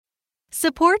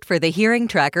Support for the Hearing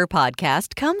Tracker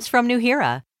podcast comes from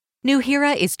Nuheara.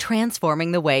 Nuheara is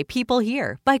transforming the way people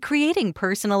hear by creating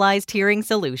personalized hearing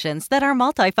solutions that are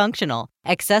multifunctional,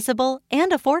 accessible,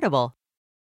 and affordable.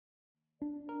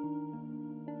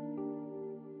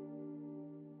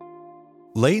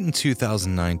 Late in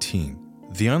 2019,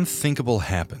 the unthinkable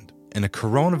happened, and a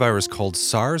coronavirus called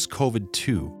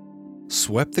SARS-CoV-2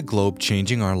 swept the globe,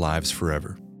 changing our lives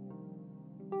forever.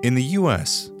 In the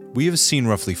U.S., we have seen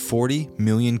roughly 40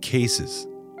 million cases,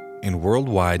 and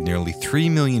worldwide, nearly 3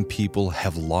 million people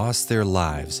have lost their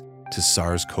lives to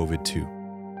SARS-CoV-2.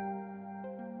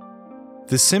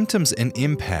 The symptoms and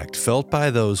impact felt by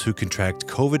those who contract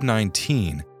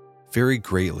COVID-19 vary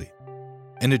greatly,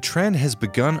 and a trend has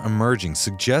begun emerging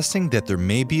suggesting that there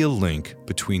may be a link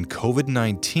between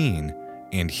COVID-19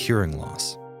 and hearing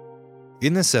loss.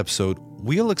 In this episode,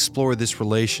 we'll explore this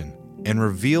relation and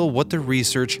reveal what the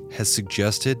research has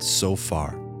suggested so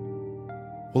far.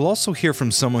 We'll also hear from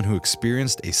someone who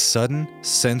experienced a sudden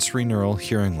sensorineural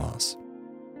hearing loss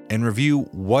and review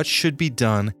what should be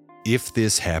done if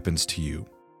this happens to you.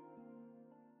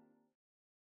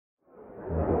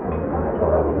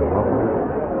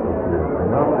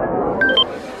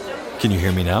 Can you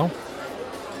hear me now?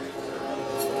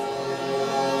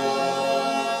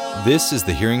 This is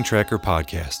the Hearing Tracker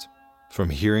podcast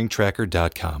from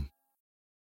hearingtracker.com.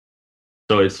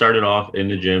 So it started off in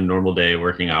the gym, normal day,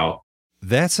 working out.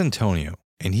 That's Antonio,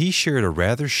 and he shared a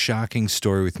rather shocking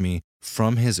story with me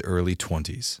from his early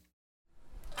 20s.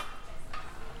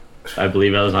 I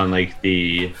believe I was on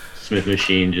the Smith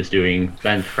machine just doing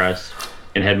bench press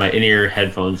and had my in-ear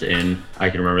headphones in. I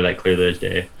can remember that clearly as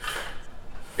day.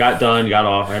 Got done, got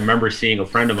off. I remember seeing a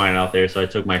friend of mine out there, so I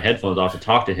took my headphones off to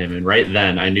talk to him, and right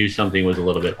then I knew something was a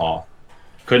little bit off.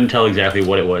 Couldn't tell exactly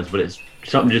what it was, but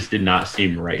something just did not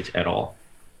seem right at all.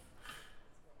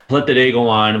 Let the day go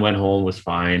on, went home, was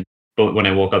fine. But when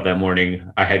I woke up that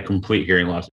morning, I had complete hearing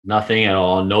loss. Nothing at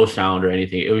all, no sound or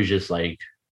anything. It was just like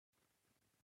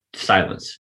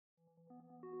silence.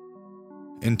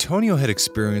 Antonio had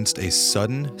experienced a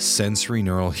sudden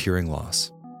sensorineural hearing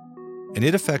loss, and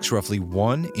it affects roughly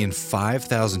 1 in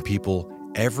 5,000 people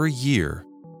every year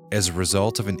as a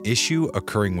result of an issue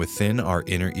occurring within our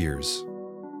inner ears.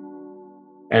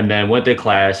 And then went to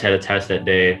class, had a test that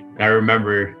day. And I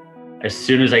remember as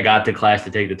soon as I got to class to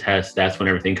take the test, that's when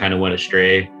everything kind of went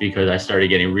astray because I started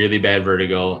getting really bad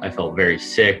vertigo. I felt very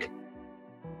sick.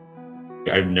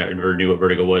 I never knew what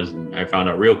vertigo was, and I found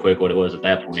out real quick what it was at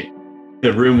that point.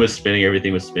 The room was spinning,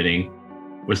 everything was spinning.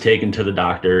 Was taken to the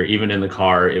doctor. Even in the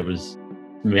car, it was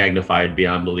magnified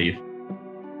beyond belief.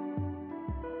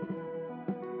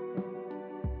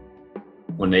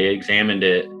 When they examined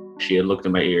it, she had looked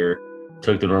in my ear,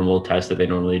 took the normal test that they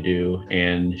normally do,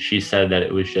 and she said that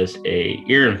it was just a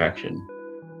ear infection.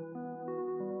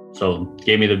 So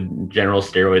gave me the general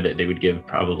steroid that they would give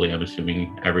probably, I'm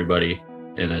assuming, everybody,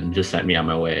 and then just sent me on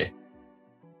my way.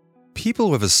 People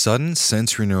with a sudden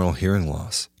sensorineural hearing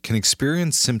loss can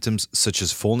experience symptoms such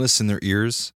as fullness in their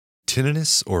ears,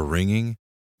 tinnitus or ringing,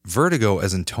 vertigo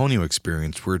as Antonio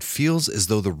experienced where it feels as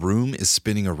though the room is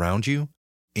spinning around you,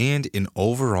 and an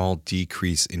overall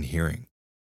decrease in hearing.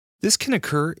 This can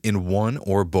occur in one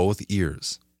or both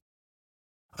ears.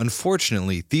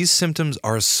 Unfortunately, these symptoms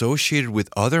are associated with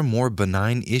other more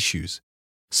benign issues,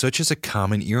 such as a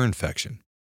common ear infection.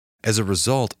 As a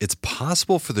result, it's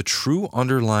possible for the true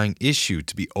underlying issue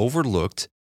to be overlooked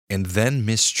and then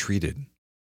mistreated.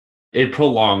 It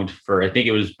prolonged for, I think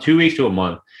it was 2 weeks to a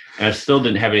month, and I still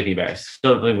didn't have anything back.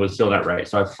 Something was still not right.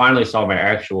 So I finally saw my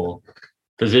actual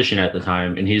physician at the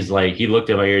time, and he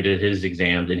looked at my ear, did his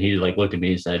exams, and he looked at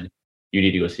me and said, "You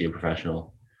need to go see a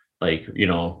professional,"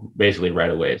 basically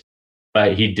right away.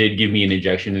 But he did give me an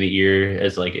injection in the ear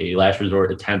as a last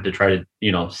resort attempt to try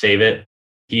to, save it.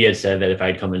 He had said that if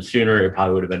I'd come in sooner, it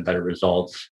probably would have been better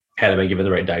results had I been given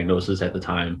the right diagnosis at the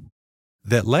time.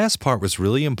 That last part was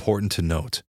really important to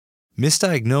note.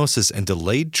 Misdiagnosis and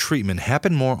delayed treatment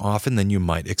happen more often than you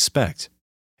might expect.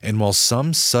 And while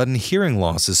some sudden hearing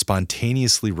losses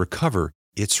spontaneously recover,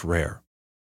 it's rare.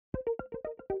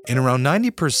 In around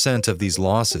 90% of these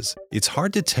losses, it's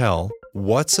hard to tell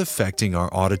what's affecting our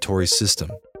auditory system.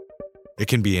 It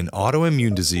can be an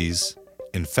autoimmune disease,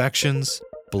 infections,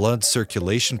 blood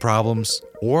circulation problems,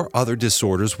 or other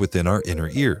disorders within our inner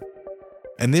ear.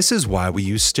 And this is why we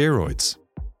use steroids.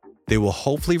 They will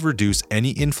hopefully reduce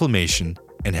any inflammation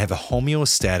and have a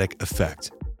homeostatic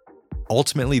effect.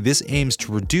 Ultimately, this aims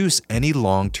to reduce any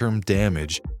long-term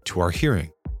damage to our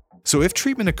hearing. So if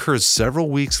treatment occurs several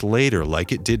weeks later,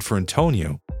 like it did for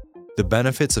Antonio, the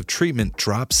benefits of treatment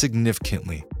drop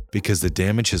significantly because the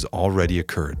damage has already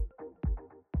occurred.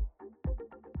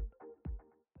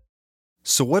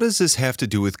 So what does this have to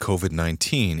do with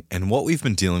COVID-19 and what we've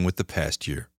been dealing with the past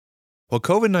year? Well,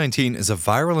 COVID-19 is a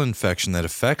viral infection that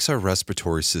affects our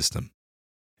respiratory system.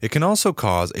 It can also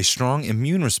cause a strong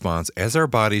immune response as our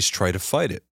bodies try to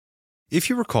fight it. If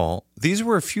you recall, these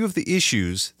were a few of the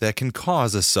issues that can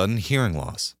cause a sudden hearing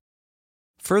loss.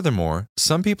 Furthermore,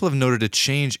 some people have noted a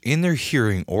change in their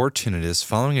hearing or tinnitus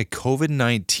following a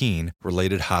COVID-19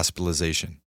 related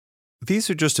hospitalization.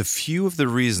 These are just a few of the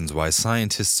reasons why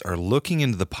scientists are looking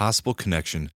into the possible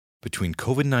connection between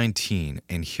COVID-19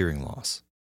 and hearing loss.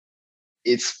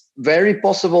 It's very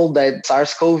possible that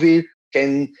SARS-CoV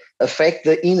can affect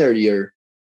the inner ear.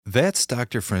 That's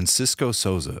Dr. Francisco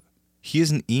Souza. He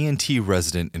is an ENT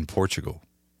resident in Portugal.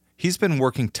 He's been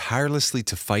working tirelessly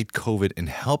to fight COVID and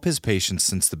help his patients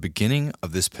since the beginning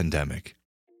of this pandemic.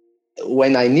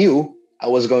 When I knew I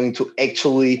was going to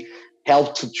actually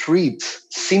help to treat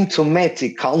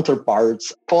symptomatic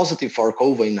counterparts positive for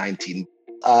COVID-19,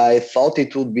 I thought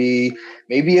it would be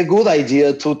maybe a good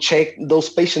idea to check those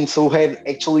patients who had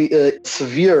actually a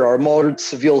severe or moderate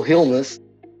severe illness.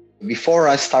 Before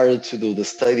I started to do the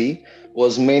study,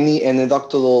 was many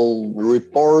anecdotal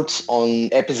reports on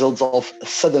episodes of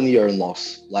sudden hearing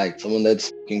loss, like someone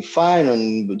that's looking fine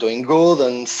and doing good,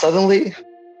 and suddenly,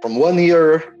 from one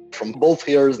ear, from both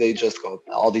ears, they just got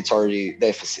auditory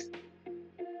deficit.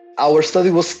 Our study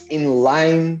was in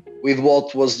line with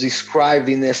what was described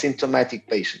in asymptomatic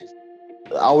patients.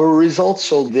 Our results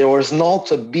showed there was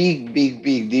not a big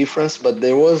difference, but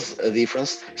there was a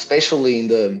difference, especially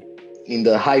in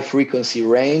the high frequency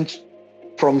range.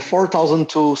 From 4,000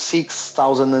 to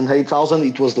 6,000 and 8,000,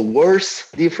 it was the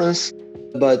worst difference.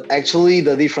 But actually,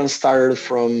 the difference started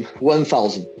from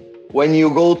 1,000. When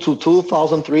you go to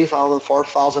 2,000, 3,000,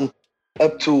 4,000,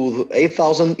 up to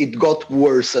 8,000, it got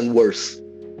worse and worse.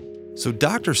 So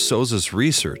Dr. Souza's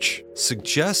research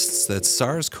suggests that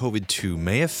SARS-CoV-2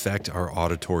 may affect our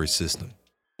auditory system,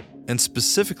 and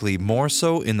specifically more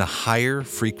so in the higher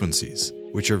frequencies,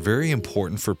 which are very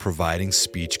important for providing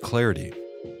speech clarity.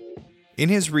 In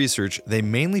his research, they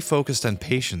mainly focused on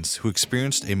patients who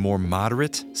experienced a more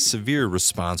moderate, severe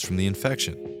response from the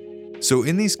infection. So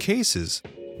in these cases,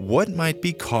 what might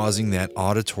be causing that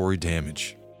auditory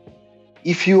damage?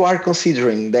 If you are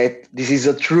considering that this is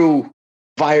a true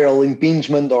viral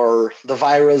impingement, or the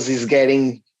virus is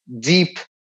getting deep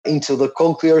into the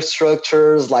cochlear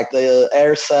structures, like the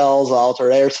air cells, the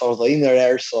outer air cells, the inner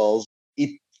air cells,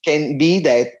 it can be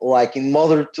that, like in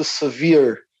moderate to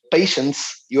severe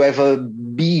patients, you have a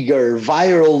bigger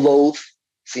viral load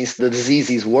since the disease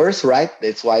is worse, right?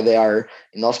 That's why they are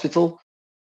in hospital.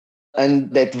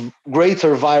 And that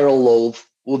greater viral load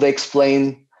would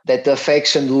explain that the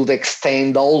affection would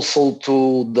extend also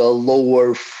to the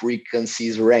lower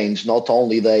frequencies range, not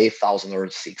only the 8,000 or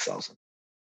 6,000.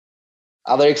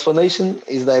 Other explanation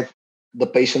is that the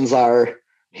patients are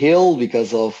ill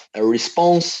because of a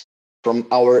response from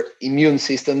our immune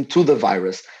system to the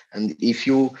virus. And if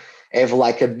you have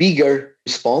like a bigger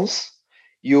response,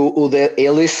 you would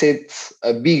elicit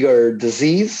a bigger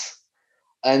disease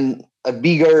and a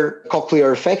bigger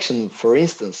cochlear infection, for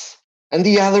instance. And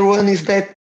the other one is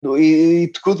that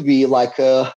it could be like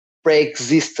a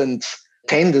pre-existent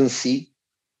tendency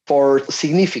for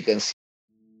significance.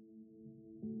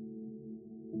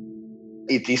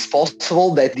 It is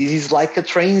possible that this is like a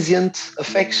transient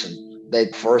affection,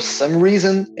 that for some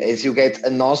reason, as you get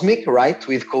anosmic, right,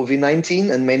 with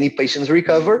COVID-19 and many patients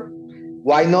recover,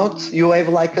 why not you have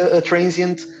like a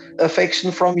transient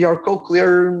affection from your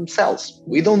cochlear cells?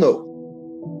 We don't know.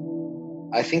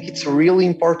 I think it's really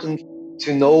important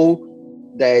to know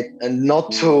that and not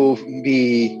to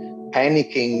be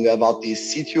panicking about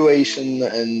this situation,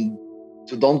 and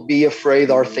to don't be afraid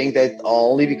or think that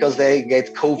only because they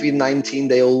get COVID-19,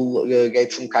 they'll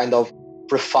get some kind of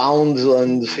profound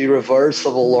and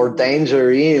irreversible or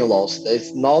dangerous hearing loss.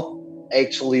 That's not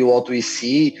actually what we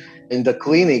see in the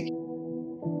clinic.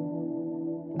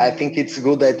 I think it's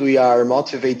good that we are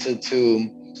motivated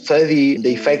to study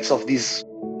the effects of this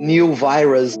new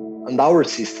virus on our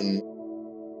system.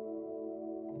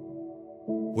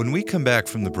 When we come back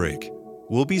from the break,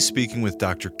 we'll be speaking with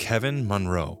Dr. Kevin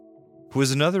Monroe, who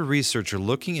is another researcher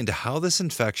looking into how this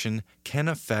infection can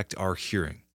affect our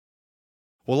hearing.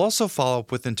 We'll also follow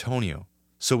up with Antonio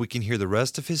so we can hear the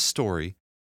rest of his story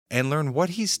and learn what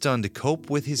he's done to cope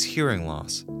with his hearing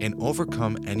loss and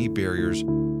overcome any barriers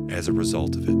as a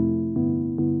result of it.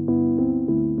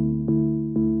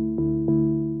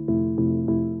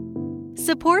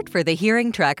 Support for the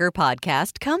Hearing Tracker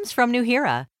podcast comes from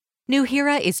Nuheara.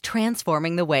 Nuheara is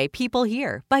transforming the way people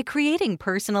hear by creating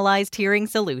personalized hearing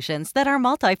solutions that are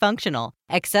multifunctional,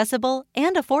 accessible,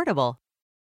 and affordable.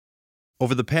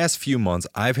 Over the past few months,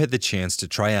 I've had the chance to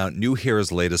try out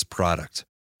Nuheara's latest product,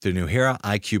 the Nuheara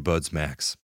IQ Buds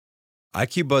Max.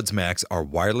 IQ Buds Max are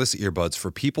wireless earbuds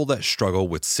for people that struggle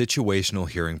with situational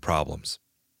hearing problems,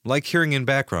 like hearing in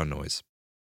background noise.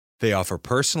 They offer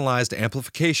personalized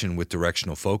amplification with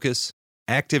directional focus,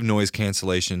 active noise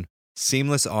cancellation,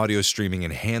 seamless audio streaming,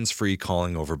 and hands-free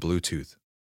calling over Bluetooth.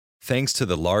 Thanks to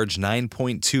the large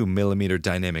 9.2mm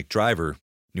dynamic driver,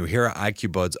 Nuheara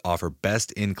IQ Buds offer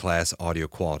best-in-class audio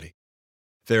quality.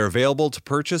 They're available to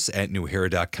purchase at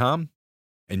nuheara.com,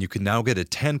 and you can now get a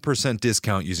 10%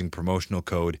 discount using promotional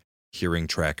code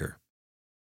HearingTracker.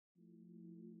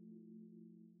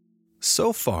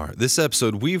 So far, this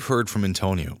episode we've heard from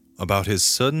Antonio about his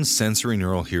sudden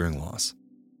sensorineural hearing loss.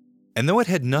 And though it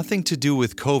had nothing to do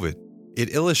with COVID,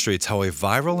 it illustrates how a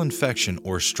viral infection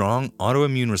or strong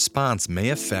autoimmune response may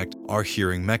affect our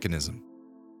hearing mechanism.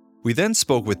 We then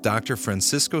spoke with Dr.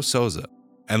 Francisco Souza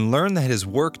and learned that his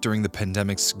work during the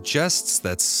pandemic suggests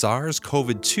that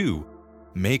SARS-CoV-2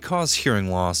 may cause hearing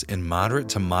loss in moderate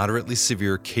to moderately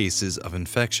severe cases of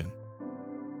infection.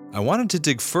 I wanted to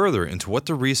dig further into what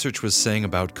the research was saying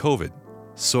about COVID,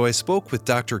 so I spoke with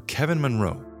Dr. Kevin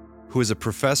Monroe, who is a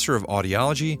professor of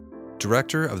audiology,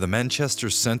 director of the Manchester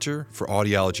Center for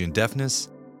Audiology and Deafness,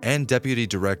 and deputy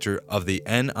director of the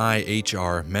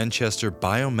NIHR Manchester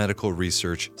Biomedical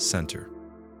Research Center.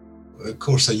 Of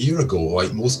course, a year ago,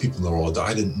 like most people in the world,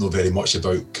 I didn't know very much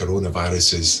about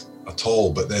coronaviruses at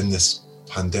all, but then this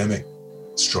pandemic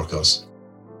struck us.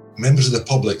 Members of the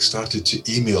public started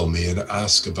to email me and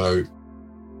ask about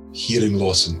hearing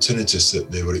loss and tinnitus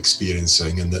that they were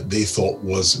experiencing and that they thought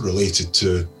was related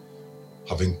to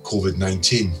having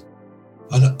COVID-19.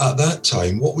 And at that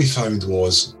time, what we found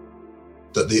was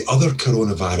that the other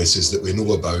coronaviruses that we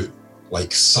know about,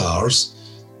 like SARS,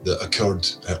 that occurred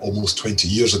almost 20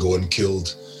 years ago and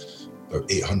killed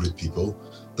about 800 people,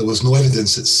 there was no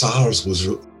evidence that SARS was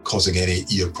causing any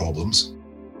ear problems.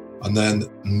 And then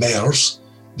MERS,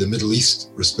 the Middle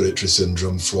East Respiratory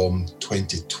Syndrome from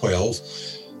 2012,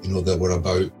 there were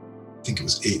about, I think it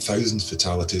was 8,000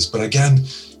 fatalities. But again,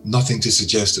 nothing to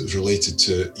suggest it was related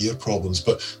to ear problems.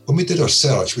 But when we did our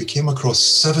search, we came across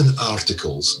 7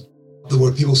 articles. There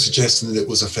were people suggesting that it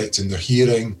was affecting their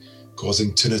hearing,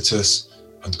 causing tinnitus,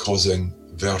 and causing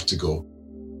vertigo.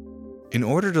 In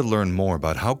order to learn more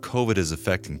about how COVID is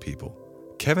affecting people,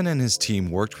 Kevin and his team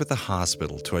worked with the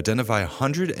hospital to identify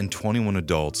 121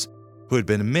 adults who had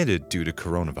been admitted due to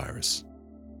coronavirus.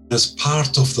 As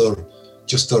part of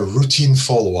their routine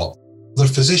follow-up, their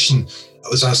physician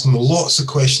was asking them lots of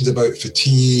questions about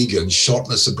fatigue and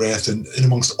shortness of breath, and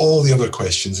amongst all the other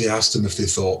questions, they asked them if they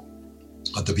thought,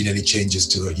 had there been any changes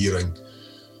to their hearing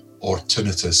or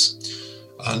tinnitus?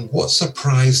 And what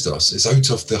surprised us is out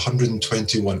of the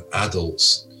 121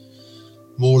 adults,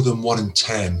 more than 1 in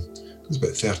 10, it was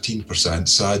about 13%,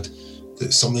 said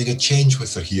that something had changed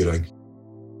with their hearing.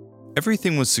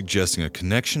 Everything was suggesting a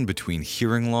connection between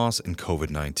hearing loss and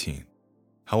COVID-19.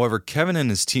 However, Kevin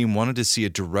and his team wanted to see a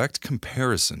direct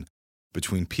comparison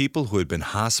between people who had been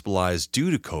hospitalized due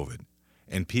to COVID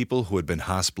and people who had been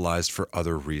hospitalized for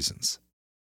other reasons.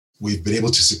 We've been able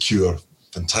to secure,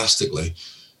 fantastically,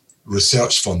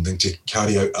 research funding to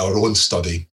carry out our own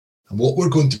study. And what we're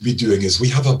going to be doing is we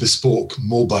have a bespoke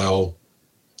mobile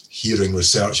hearing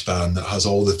research van that has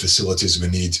all the facilities we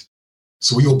need.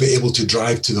 So we will be able to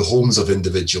drive to the homes of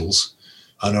individuals.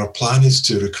 And our plan is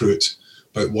to recruit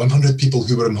about 100 people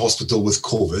who were in hospital with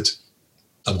COVID,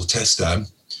 and we'll test them.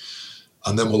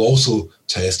 And then we'll also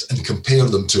test and compare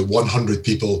them to 100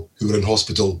 people who were in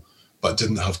hospital but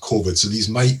didn't have COVID. So these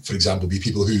might, for example, be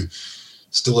people who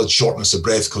still had shortness of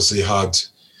breath because they had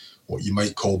what you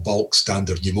might call bulk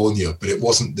standard pneumonia, but it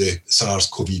wasn't the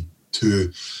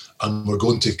SARS-CoV-2. And we're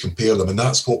going to compare them. And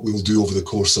that's what we'll do over the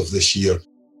course of this year.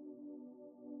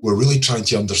 We're really trying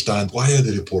to understand, why are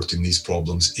they reporting these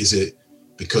problems? Is it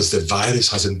because the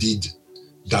virus has indeed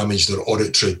damaged their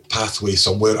auditory pathway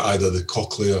somewhere, either the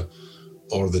cochlea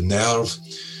or the nerve?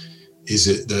 Is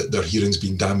it that their hearing's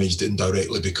been damaged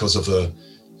indirectly because of a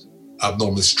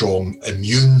abnormally strong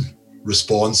immune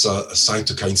response, a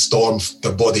cytokine storm,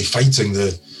 their body fighting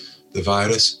the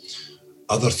virus?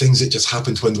 Other things that just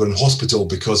happened when they were in hospital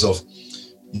because of,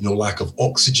 lack of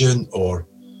oxygen or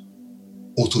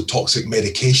ototoxic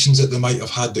medications that they might have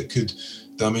had that could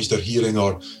damage their hearing,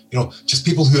 or, just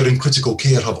people who are in critical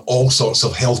care have all sorts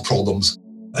of health problems.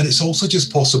 And it's also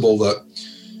just possible that,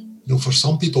 for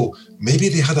some people, maybe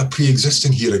they had a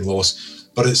pre-existing hearing loss,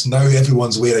 but it's now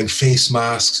everyone's wearing face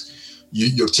masks.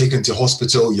 You're taken to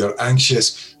hospital, you're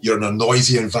anxious, you're in a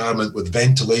noisy environment with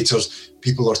ventilators,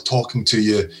 people are talking to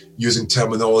you using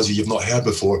terminology you've not heard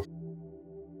before.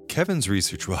 Kevin's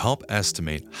research will help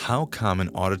estimate how common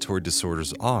auditory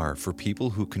disorders are for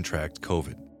people who contract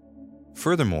COVID.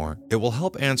 Furthermore, it will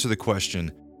help answer the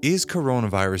question, is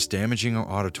coronavirus damaging our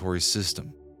auditory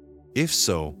system? If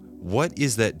so, what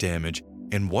is that damage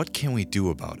and what can we do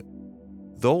about it?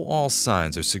 Though all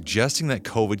signs are suggesting that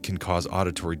COVID can cause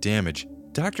auditory damage,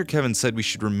 Dr. Kevin said we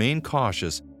should remain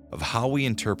cautious of how we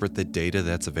interpret the data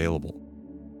that's available.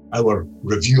 Our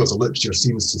review of the literature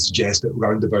seems to suggest that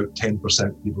around about 10%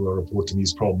 of people are reporting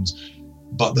these problems,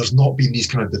 but there's not been these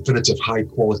kind of definitive high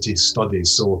quality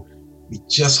studies. So we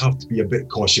just have to be a bit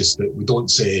cautious that we don't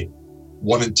say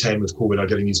 1 in 10 with COVID are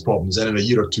getting these problems. Then in a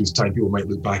year or two's time, people might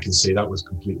look back and say that was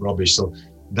complete rubbish. So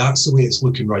that's the way it's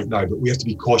looking right now, but we have to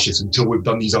be cautious until we've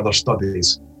done these other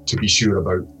studies to be sure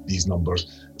about these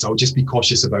numbers. So I'll just be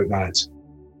cautious about that.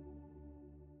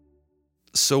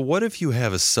 So what if you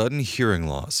have a sudden hearing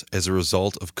loss as a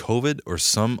result of COVID or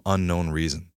some unknown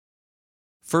reason?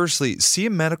 Firstly, see a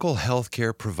medical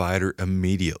healthcare provider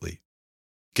immediately.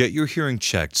 Get your hearing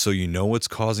checked so you know what's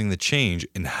causing the change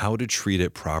and how to treat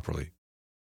it properly.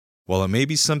 While it may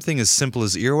be something as simple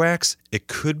as earwax, it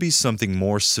could be something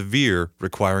more severe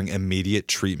requiring immediate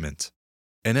treatment.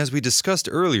 And as we discussed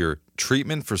earlier,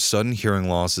 treatment for sudden hearing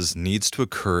losses needs to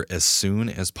occur as soon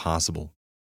as possible.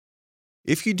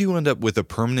 If you do end up with a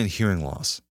permanent hearing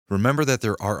loss, remember that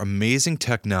there are amazing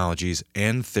technologies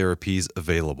and therapies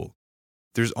available.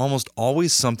 There's almost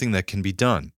always something that can be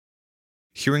done.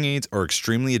 Hearing aids are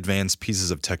extremely advanced pieces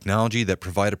of technology that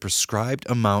provide a prescribed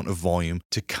amount of volume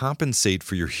to compensate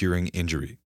for your hearing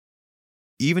injury.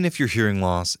 Even if your hearing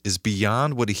loss is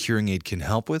beyond what a hearing aid can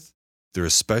help with, there are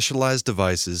specialized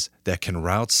devices that can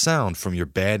route sound from your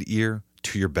bad ear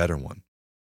to your better one.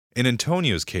 In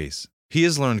Antonio's case, he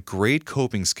has learned great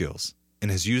coping skills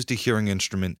and has used a hearing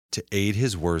instrument to aid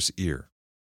his worse ear.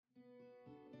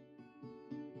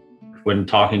 When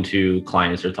talking to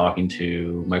clients or talking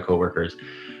to my coworkers,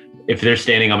 if they're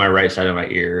standing on my right side of my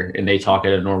ear and they talk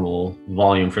at a normal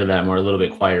volume for them or a little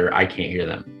bit quieter, I can't hear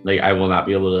them. Like, I will not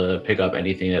be able to pick up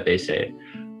anything that they say.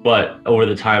 But over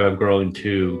the time, I've grown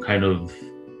to kind of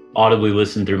audibly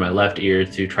listen through my left ear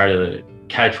to try to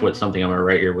catch what something on my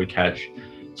right ear would catch.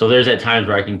 So there's at times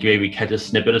where I can maybe catch a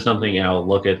snippet of something and I'll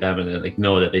look at them and then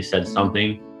know that they said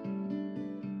something.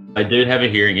 I did have a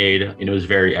hearing aid, and it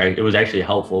was actually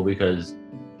helpful because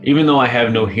even though I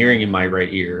have no hearing in my right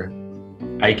ear,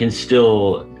 I can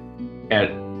still,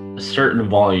 at a certain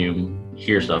volume,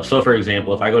 hear stuff. So for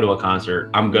example, if I go to a concert,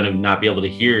 I'm going to not be able to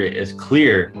hear it as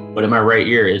clear, but in my right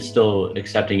ear, it's still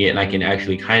accepting it and I can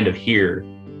actually kind of hear.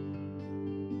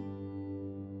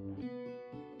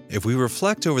 If we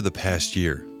reflect over the past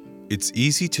year, it's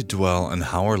easy to dwell on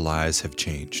how our lives have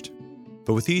changed.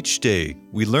 But with each day,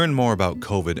 we learn more about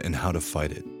COVID and how to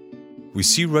fight it. We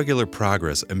see regular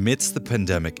progress amidst the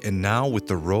pandemic, and now with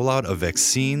the rollout of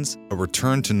vaccines, a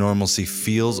return to normalcy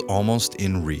feels almost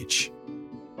in reach.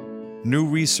 New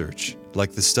research,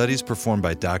 like the studies performed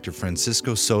by Dr.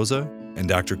 Francisco Souza and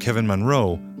Dr. Kevin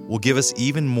Monroe, will give us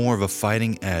even more of a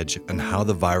fighting edge on how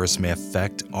the virus may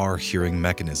affect our hearing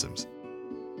mechanisms,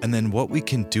 and then what we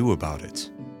can do about it.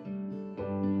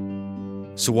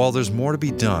 So while there's more to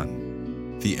be done,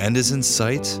 the end is in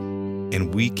sight,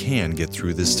 and we can get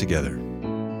through this together.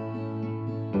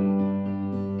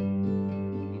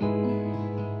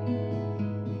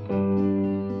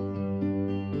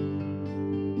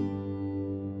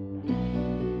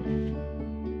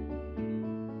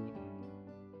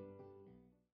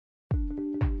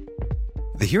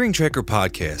 The Hearing Tracker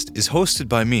podcast is hosted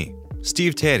by me,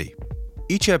 Steve Taddy.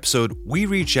 Each episode, we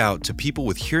reach out to people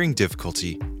with hearing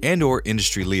difficulty and/or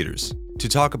industry leaders to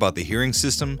talk about the hearing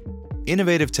system,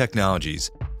 innovative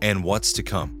technologies, and what's to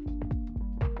come.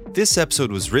 This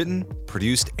episode was written,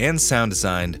 produced, and sound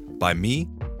designed by me,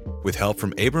 with help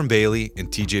from Abram Bailey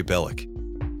and TJ Bellick.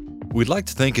 We'd like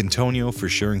to thank Antonio for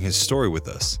sharing his story with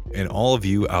us and all of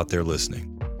you out there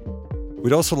listening.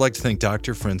 We'd also like to thank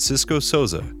Dr. Francisco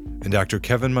Souza and Dr.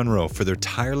 Kevin Monroe for their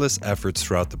tireless efforts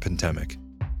throughout the pandemic.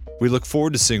 We look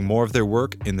forward to seeing more of their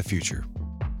work in the future.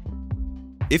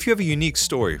 If you have a unique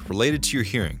story related to your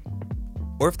hearing,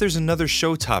 or if there's another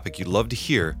show topic you'd love to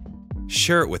hear,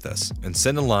 share it with us and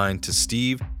send a line to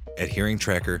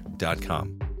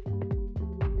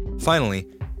steve@hearingtracker.com. Finally,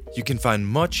 you can find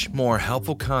much more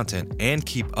helpful content and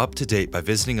keep up to date by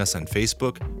visiting us on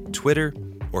Facebook, Twitter,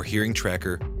 or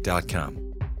hearingtracker.com.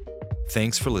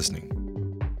 Thanks for listening.